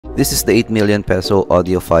This is the 8 million peso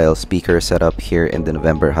audiophile speaker setup here in the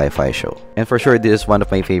November Hi-Fi show. And for sure, this is one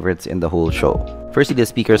of my favorites in the whole show. Firstly, the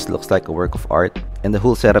speakers looks like a work of art, and the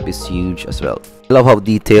whole setup is huge as well. I love how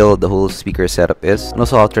detailed the whole speaker setup is, and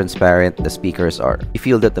also how transparent the speakers are. You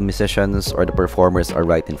feel that the musicians or the performers are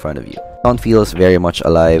right in front of you. Sound feels very much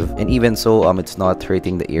alive, and even so, it's not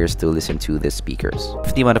hurting the ears to listen to these speakers.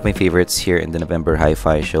 Definitely one of my favorites here in the November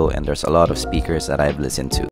Hi-Fi show, and there's a lot of speakers that I've listened to.